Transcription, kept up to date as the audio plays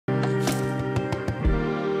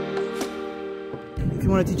if you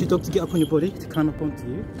want to teach your dog to get up on your body, to climb up onto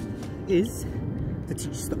you, is to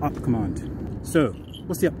teach the up command. So,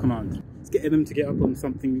 what's the up command? It's getting them to get up on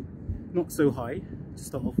something not so high to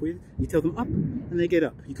start off with. You tell them up and they get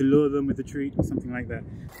up. You can lure them with a treat or something like that.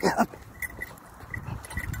 Get up!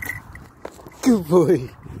 Good boy!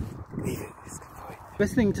 Good boy.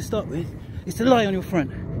 Best thing to start with is to lie on your front.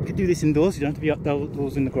 You can do this indoors, you don't have to be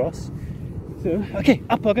outdoors in the grass. So, okay,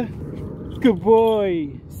 up Argo. Good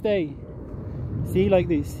boy! Stay. See, like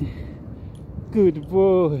this. Good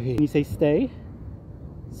boy. You say stay.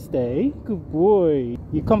 Stay. Good boy.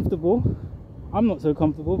 You're comfortable. I'm not so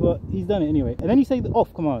comfortable, but he's done it anyway. And then you say the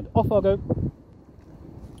off command. Off Argo.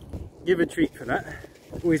 Give a treat for that.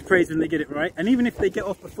 Always praise when they get it right. And even if they get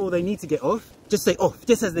off before they need to get off, just say off,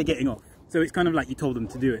 just as they're getting off. So it's kind of like you told them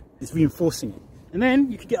to do it. It's reinforcing it. And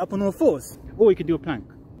then you could get up on all fours. Or you could do a plank.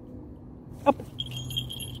 Up.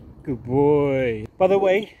 Good boy. By the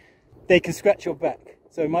way, they can scratch your back.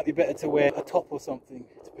 So it might be better to wear a top or something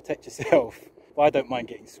to protect yourself. But I don't mind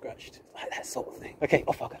getting scratched. Like that sort of thing. Okay,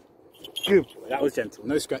 off Argo. Good boy. That was gentle.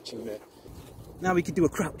 No scratching there. Now we could do a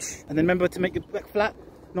crouch. And then remember to make your back flat.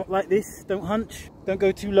 Not like this. Don't hunch. Don't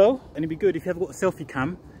go too low. And it'd be good if you haven't got a selfie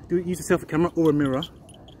cam. Use a selfie camera or a mirror.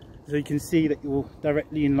 So you can see that you're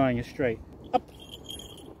directly in line. You're straight. Up.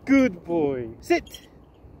 Good boy. Sit.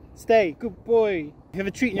 Stay. Good boy. If you have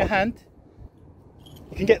a treat in your hand,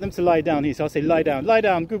 you can get them to lie down here. So I'll say lie down. Lie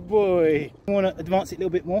down. Good boy. You want to advance it a little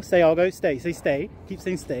bit more? Say Argo. Stay. Say stay. Keep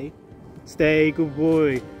saying stay. Stay. Good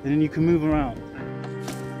boy. And then you can move around.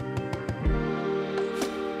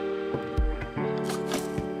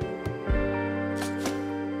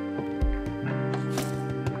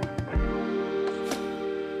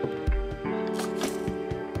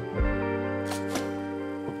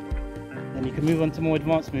 And you can move on to more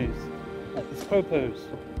advanced moves, like this crow pose.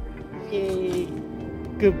 Yay!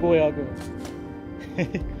 Good boy, Argo.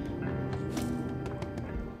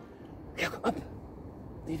 Up!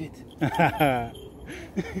 Leave it.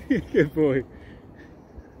 Good boy.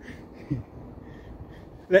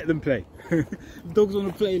 Let them play. Dogs want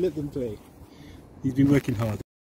to play, let them play. He's been working hard.